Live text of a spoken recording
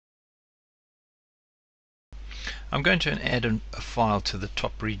I'm going to add a file to the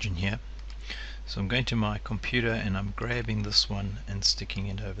top region here. So I'm going to my computer and I'm grabbing this one and sticking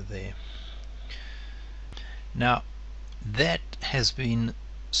it over there. Now that has been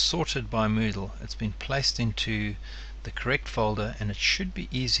sorted by Moodle. It's been placed into the correct folder and it should be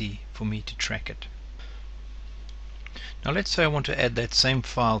easy for me to track it. Now let's say I want to add that same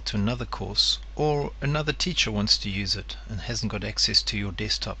file to another course, or another teacher wants to use it and hasn't got access to your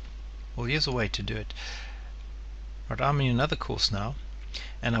desktop. Well, here's a way to do it. Right, I'm in another course now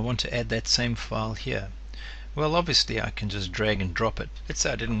and I want to add that same file here. Well, obviously I can just drag and drop it. Let's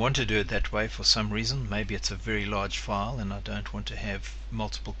say I didn't want to do it that way for some reason. Maybe it's a very large file and I don't want to have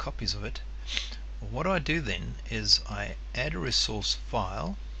multiple copies of it. Well, what I do then is I add a resource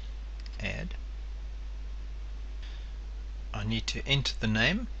file, add. I need to enter the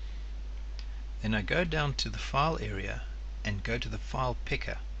name, then I go down to the file area and go to the file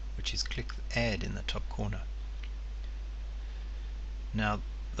picker, which is click add in the top corner. Now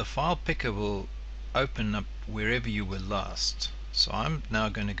the file picker will open up wherever you were last. So I'm now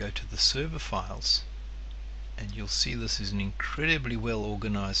going to go to the server files and you'll see this is an incredibly well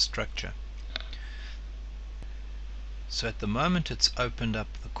organized structure. So at the moment it's opened up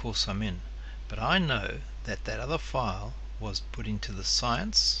the course I'm in, but I know that that other file was put into the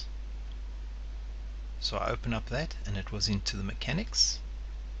science, so I open up that and it was into the mechanics,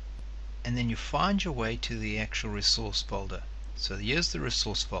 and then you find your way to the actual resource folder. So here's the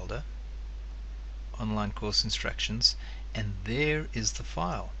resource folder, online course instructions, and there is the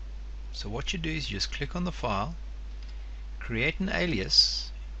file. So what you do is you just click on the file, create an alias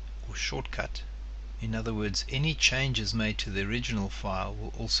or shortcut. In other words, any changes made to the original file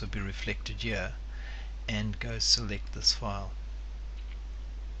will also be reflected here, and go select this file.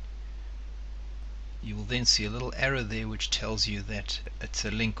 You will then see a little arrow there which tells you that it's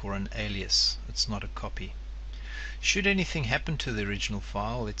a link or an alias. It's not a copy. Should anything happen to the original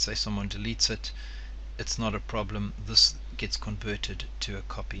file, let's say someone deletes it, it's not a problem. This gets converted to a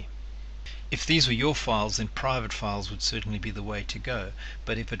copy. If these were your files, then private files would certainly be the way to go.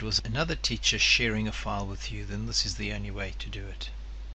 But if it was another teacher sharing a file with you, then this is the only way to do it.